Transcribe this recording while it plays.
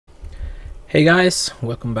Hey guys,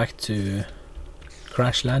 welcome back to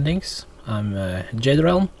Crash Landings. I'm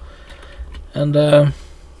Jaderealm, and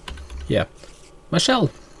yeah, my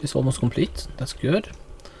shell is almost complete. That's good.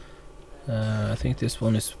 I think this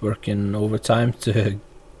one is working overtime to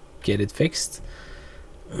get it fixed.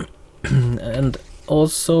 And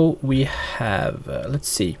also we have, let's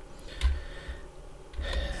see,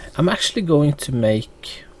 I'm actually going to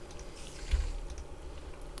make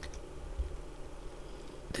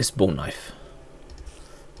this bone knife,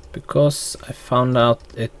 because I found out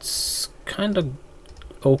it's kind of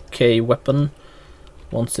okay weapon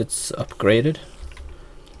once it's upgraded.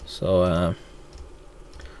 So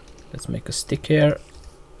let's make a stick here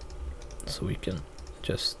so we can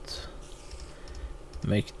just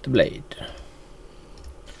make the blade.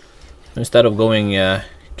 Instead of going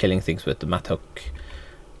killing things with the mat hook,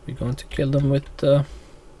 we're going to kill them with oh,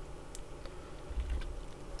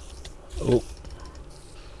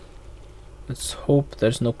 let's hope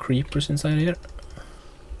there's no creepers inside here.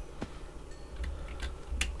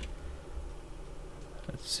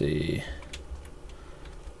 Let's see.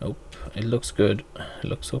 Nope, it looks good. It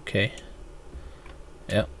looks okay.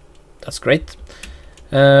 Yeah, that's great.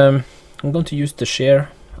 I'm going to use the shear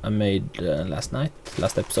I made last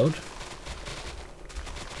episode.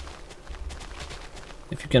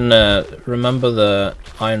 If you can remember the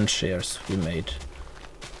iron shears we made,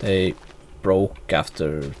 they broke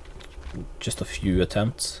after just a few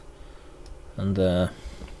attempts, and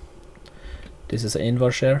this is an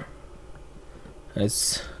invar shear.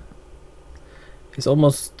 It's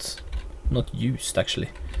almost not used actually,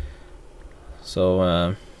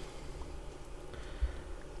 so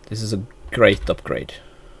this is a great upgrade.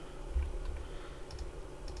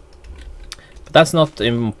 But that's not the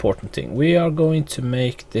important thing. We are going to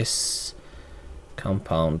make this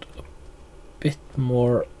compound a bit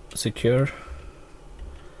more secure.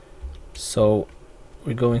 So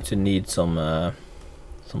we're going to need some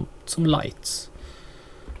lights.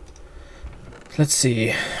 Let's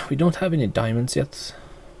see. We don't have any diamonds yet.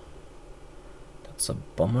 That's a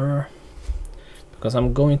bummer, because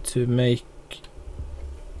I'm going to make.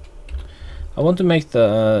 I want to make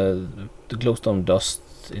the glowstone dust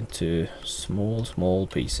into small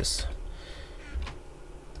pieces.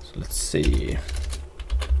 So let's see.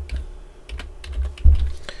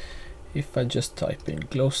 If I just type in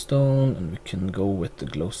glowstone, and we can go with the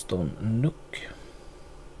glowstone nook.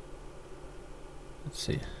 Let's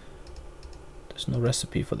see. There's no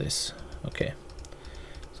recipe for this. Okay.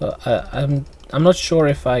 So I'm not sure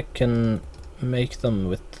if I can make them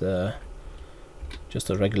with just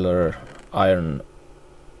a regular iron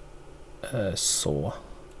saw.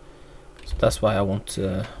 So that's why I want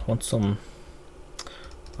some.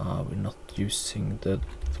 We're not using the.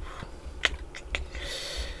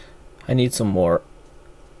 I need some more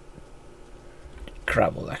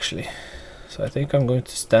gravel actually, so I think I'm going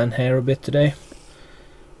to stand here a bit today,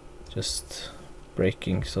 just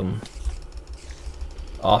breaking some.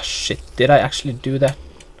 Oh shit, did I actually do that?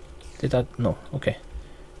 Did that? No, okay,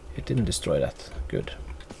 it didn't destroy that. Good.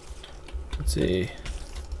 Let's see.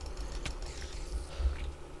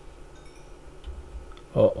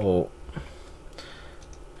 Uh-oh,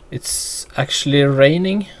 it's actually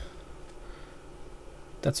raining.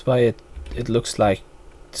 That's why it looks like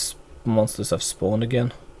monsters have spawned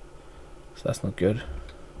again. So that's not good.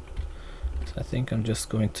 So I think I'm just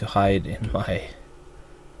going to hide in my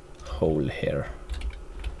hole here.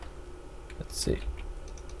 Let's see.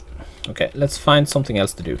 Okay, let's find something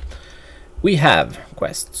else to do. We have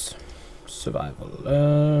quests.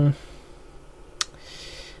 Survival.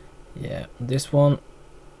 Yeah, this one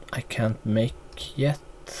I can't make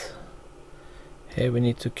yet. Here we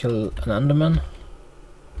need to kill an enderman.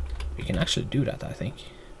 We can actually do that, I think.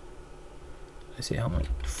 Let's see how many.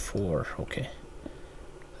 4. Okay.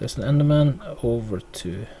 There's an enderman over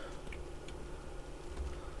to.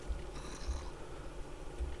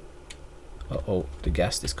 Uh-oh, the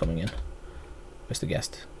ghast is coming in. Where's the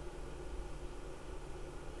ghast?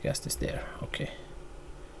 The ghast is there. Okay.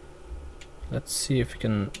 Let's see if we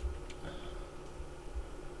can.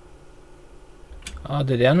 Ah,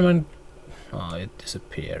 did the enderman? Oh, it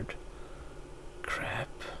disappeared. Crap.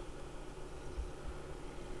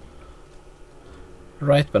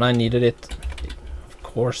 Right when I needed it, of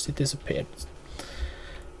course it disappeared.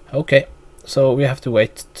 Okay, so we have to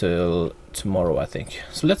wait till tomorrow, I think.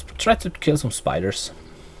 So let's try to kill some spiders.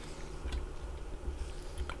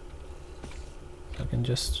 I can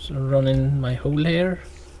just run in my hole here.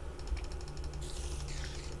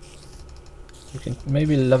 We can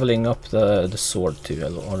maybe leveling up the sword too,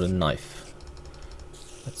 or the knife.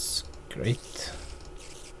 That's great.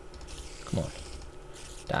 Come on,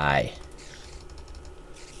 die.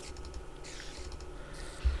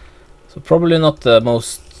 So probably not the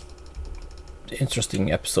most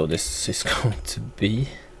interesting episode this is going to be,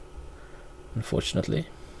 unfortunately.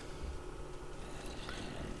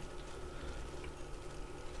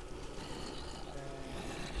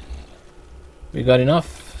 We got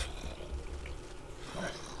enough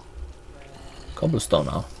cobblestone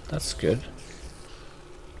now. That's good.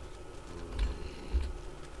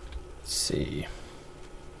 Let's see.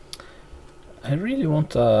 I really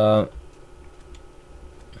want an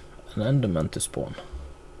enderman to spawn.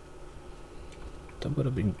 That would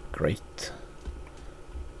have been great.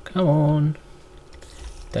 Come on,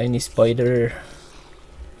 tiny spider.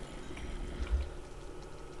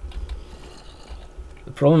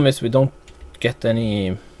 The problem is we don't get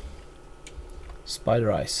any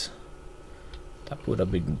spider eyes. That would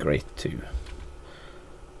have been great too.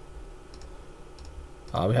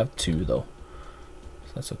 Ah, we have 2 though,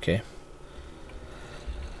 so that's okay.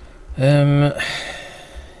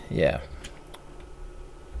 Yeah.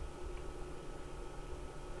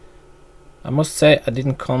 I must say I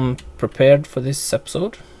didn't come prepared for this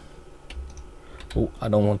episode. Oh, I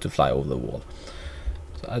don't want to fly over the wall.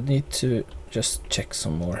 So I need to just check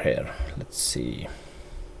some more here. Let's see.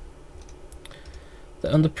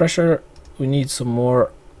 The under pressure, we need some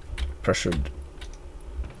more pressured.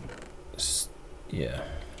 Yeah.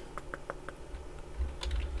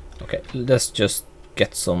 Okay, let's just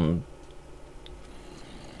get some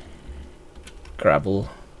gravel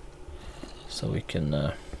so we can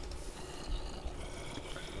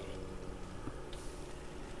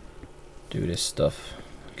do this stuff.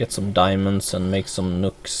 Get some diamonds and make some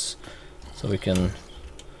nooks so we can.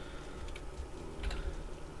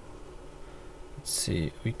 Let's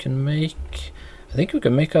see, we can make. I think we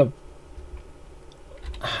can make a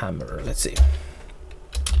hammer. Let's see.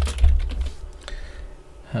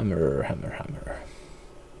 Hammer.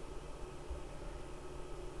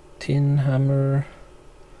 Tin hammer.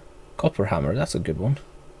 Copper hammer, that's a good one.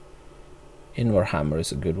 Invar hammer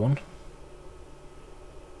is a good one.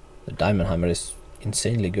 The diamond hammer is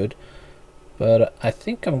insanely good. But I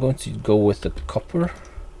think I'm going to go with the copper,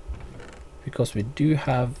 because we do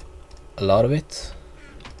have a lot of it.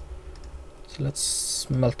 So let's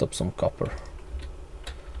smelt up some copper.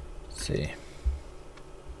 Let's see.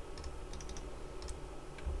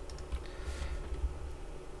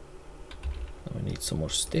 We need some more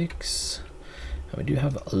sticks, and we do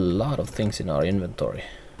have a lot of things in our inventory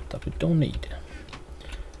that we don't need.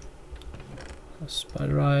 A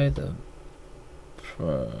spider eye,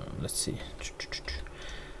 let's see.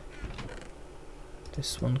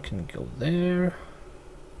 This one can go there.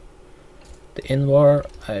 The Invar,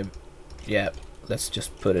 yeah, let's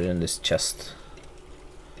just put it in this chest.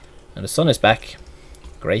 And the sun is back.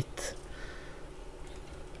 Great.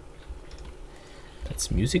 That's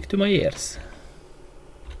music to my ears.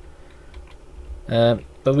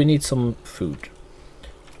 But we need some food.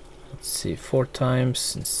 Let's see, 4 times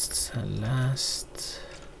since last.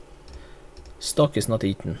 Stock is not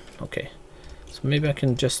eaten. Okay, so maybe I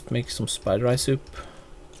can just make some spider eye soup.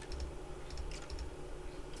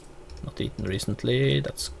 Not eaten recently,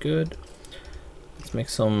 that's good. Let's make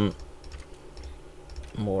some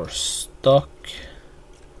more stock,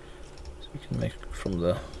 so we can make from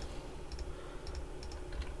the.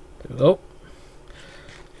 There we go.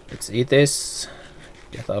 Let's eat this.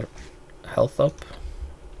 Get our health up,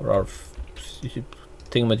 or our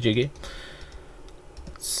thingamajiggy.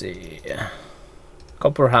 Let's see.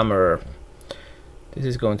 Copper hammer. This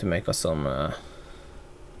is going to make us some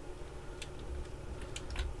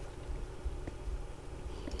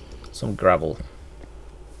gravel.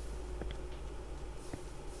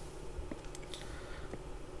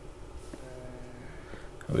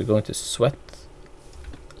 We're going to sweat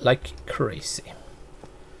like crazy.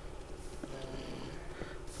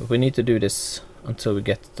 But we need to do this until we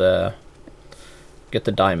get the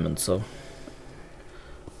diamond, so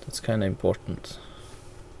that's kind of important.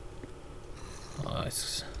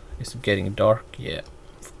 Is it getting dark? Yeah,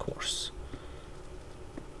 of course.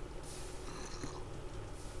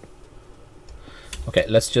 Okay,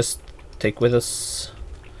 let's just take with us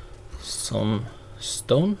some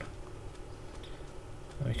stone.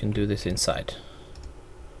 We can do this inside.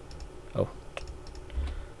 Oh,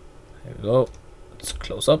 there we go. Let's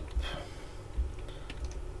close up.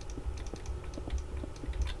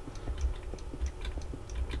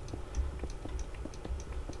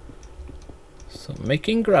 So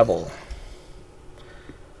making gravel.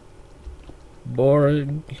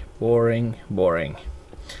 Boring.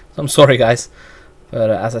 I'm sorry guys,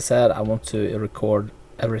 but as I said, I want to record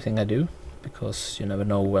everything I do, because you never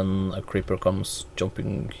know when a creeper comes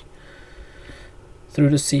jumping through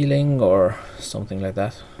the ceiling or something like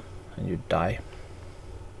that. and you die.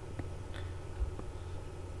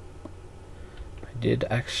 I did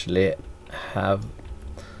actually have,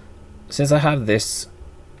 since I have this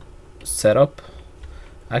setup,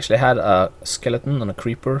 I actually had a skeleton and a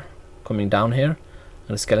creeper coming down here,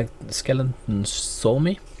 and the skeleton saw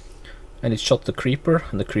me, and it shot the creeper,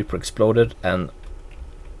 and the creeper exploded, and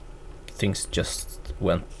things just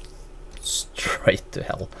went straight to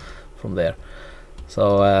hell from there.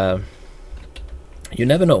 So you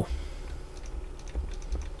never know.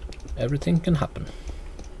 Everything can happen.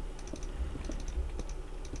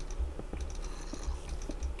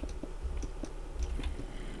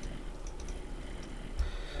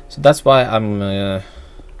 So that's why I'm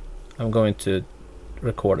going to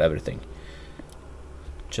record everything,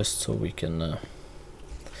 just so we can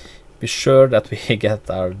be sure that we get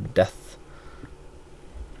our death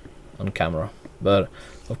on camera. But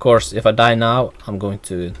of course, if I die now, I'm going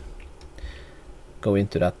to go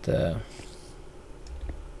into that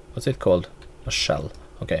what's it called? A shell.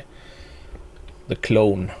 Okay, the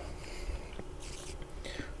clone.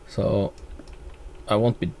 So I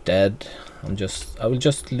won't be dead. I will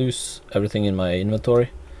just lose everything in my inventory,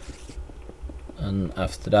 and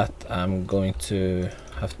after that I'm going to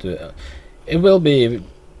have to it will be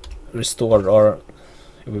restored, or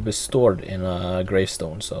it will be stored in a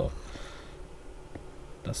gravestone, so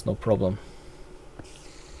that's no problem.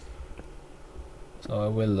 So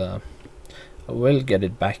I will get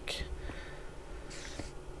it back,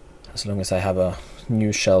 as long as I have a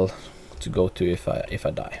new shell to go to if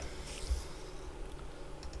I die.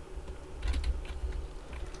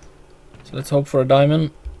 So let's hope for a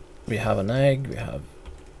diamond. We have an egg, we have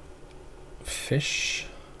fish,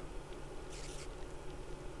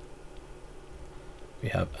 we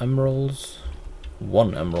have emeralds,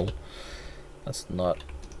 1 emerald. That's not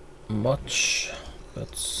much,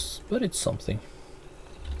 but it's something.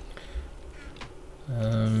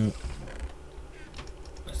 Let's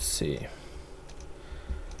see.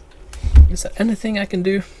 Is there anything I can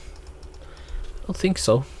do? I don't think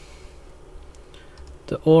so.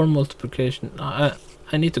 The ore multiplication. I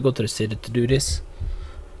need to go to the city to do this.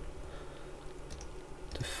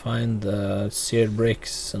 To find the seared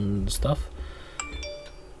bricks and stuff.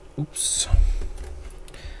 Oops.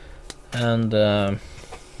 And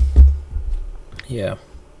yeah.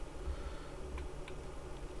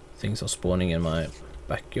 Things are spawning in my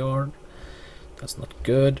backyard. That's not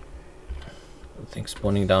good. Things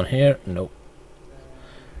spawning down here. Nope.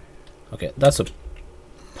 Okay, that's a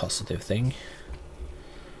positive thing.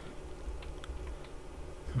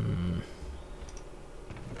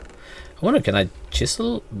 I wonder, can I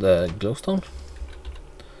chisel the glowstone?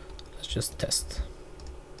 Let's just test.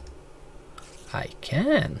 I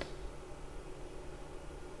can.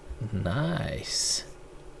 Nice.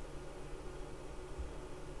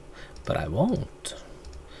 But I won't.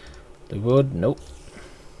 The wood, nope.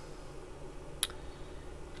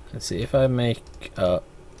 Let's see if I make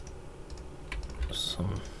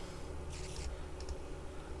some.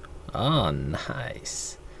 Ah,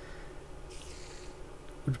 nice.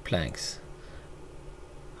 Wood planks.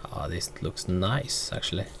 Ah, this looks nice,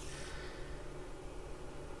 actually.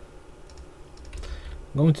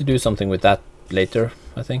 I'm going to do something with that later,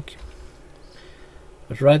 I think.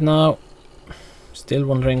 But right now, still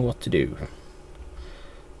wondering what to do.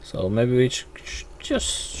 So maybe we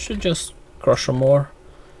should just crush some more.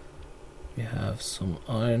 We have some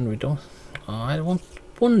iron. We don't. I want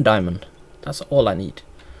 1 diamond. That's all I need.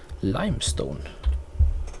 Limestone.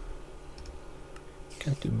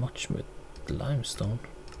 Can't do much with limestone.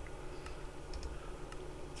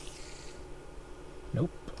 Nope.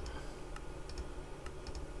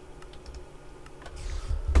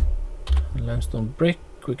 Limestone brick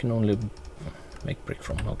we can only make brick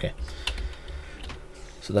from. Okay.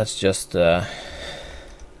 So that's just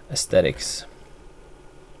aesthetics.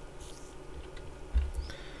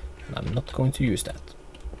 And I'm not going to use that.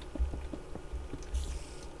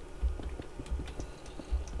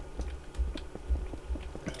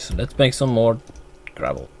 So let's make some more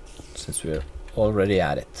gravel, since we're already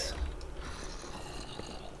at it.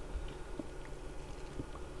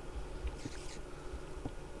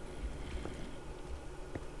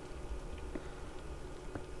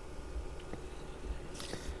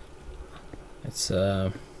 It's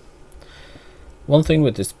one thing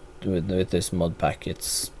with this mod pack,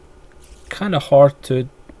 it's kind of hard to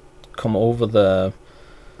come over the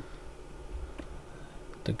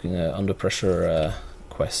under pressure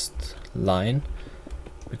quest line,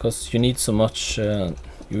 because you need so much. You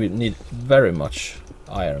need very much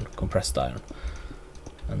iron, compressed iron,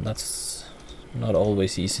 and that's not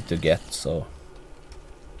always easy to get. So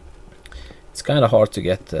It's kind of hard to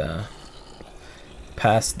get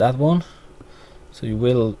past that one, so you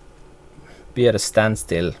will be at a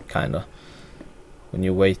standstill kind of when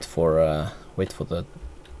you wait for the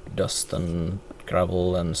dust and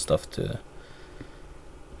gravel and stuff to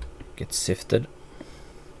get sifted.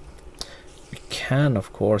 We can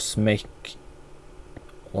of course make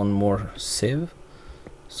one more sieve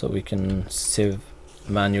so we can sieve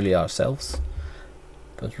manually ourselves,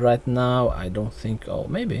 but right now I don't think. Oh,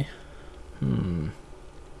 maybe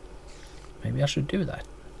maybe I should do that.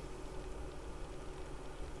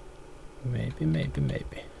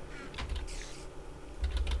 Maybe.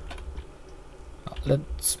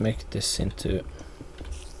 Let's make this into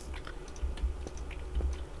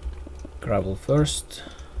gravel first.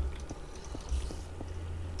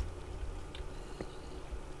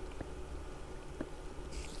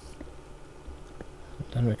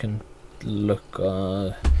 Then we can look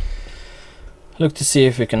to see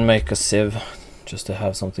if we can make a sieve just to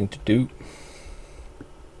have something to do.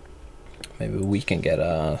 Maybe we can get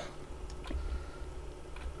a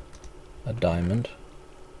diamond.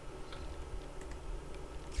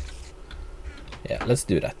 Yeah, let's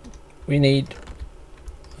do that. We need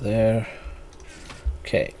there.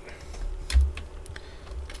 Okay.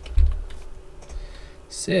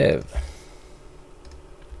 Sieve.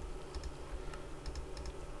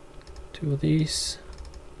 2 of these.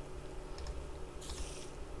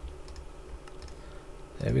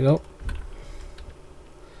 There we go.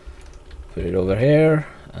 Put it over here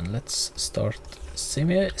and let's start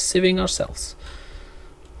sieving ourselves.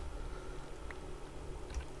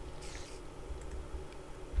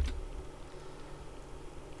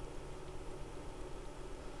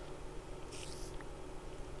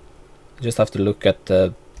 Just have to look at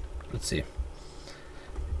the, let's see,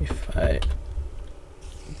 if I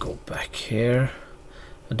go back here,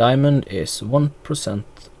 a diamond is 1%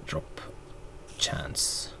 drop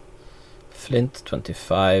chance, flint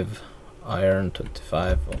 25, iron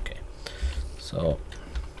 25. Okay, so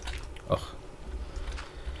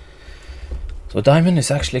so diamond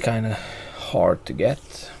is actually kind of hard to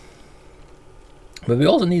get, but we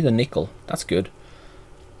also need a nickel. That's good.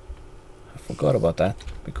 I forgot about that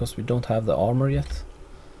because we don't have the armor yet,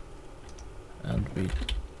 and we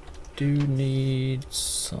do need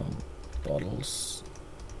some bottles.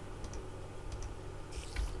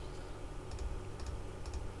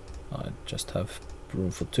 I just have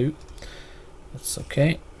room for 2. That's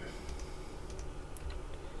okay.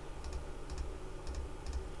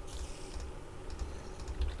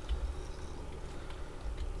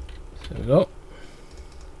 There we go.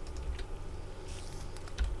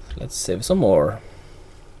 Let's save some more.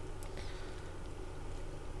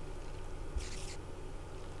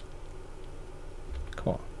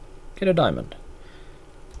 Come on, get a diamond.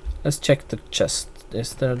 Let's check the chest.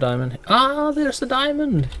 Is there a diamond? Ah, there's a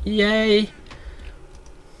diamond! Yay!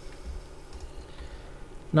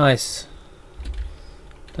 Nice.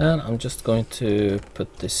 Then I'm just going to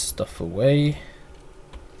put this stuff away.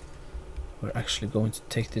 We're actually going to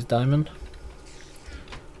take this diamond.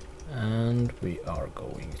 And we are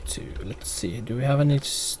going to, let's see, do we have any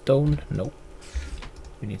stone? No.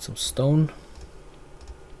 We need some stone.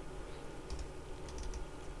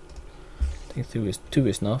 I think 2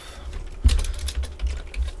 is enough.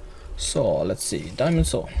 Saw, let's see, diamond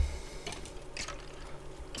saw.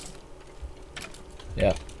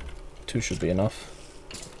 Yeah, 2 should be enough.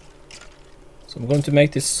 So I'm going to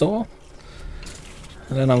make this saw.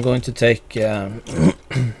 And then I'm going to take...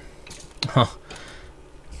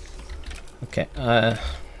 Okay,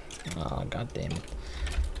 oh, god damn it.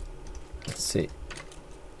 Let's see.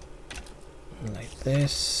 Like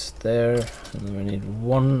this, there, and then we need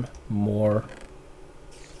 1 more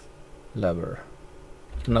lever.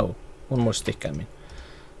 No, 1 more stick, I mean.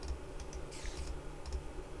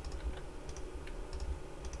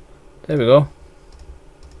 There we go.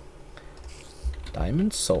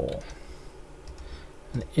 Diamond saw.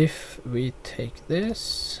 And if we take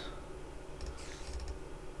this...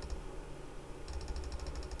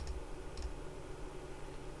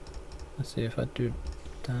 Let's see if I do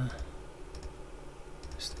that.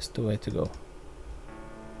 Is this the way to go?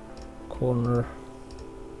 Corner.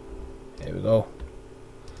 Here we go.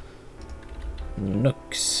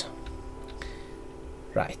 Nooks.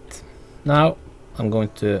 Right. Now I'm going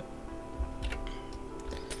to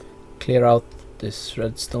clear out this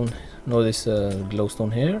redstone. No, this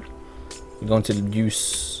glowstone here. We're going to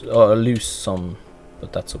use or lose some,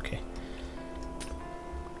 but that's okay.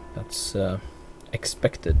 That's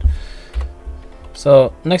expected.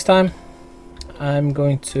 So next time I'm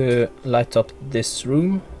going to light up this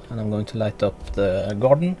room, and I'm going to light up the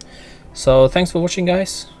garden So thanks for watching,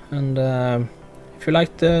 guys, and if you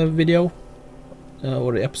liked the video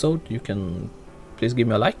or the episode, you can please give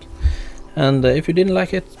me a like, and if you didn't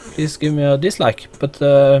like it, please give me a dislike, but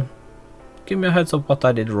give me a heads up what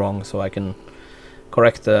I did wrong so I can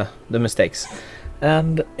correct the mistakes.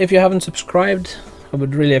 And if you haven't subscribed, I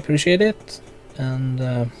would really appreciate it.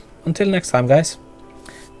 And until next time, guys,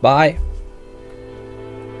 bye.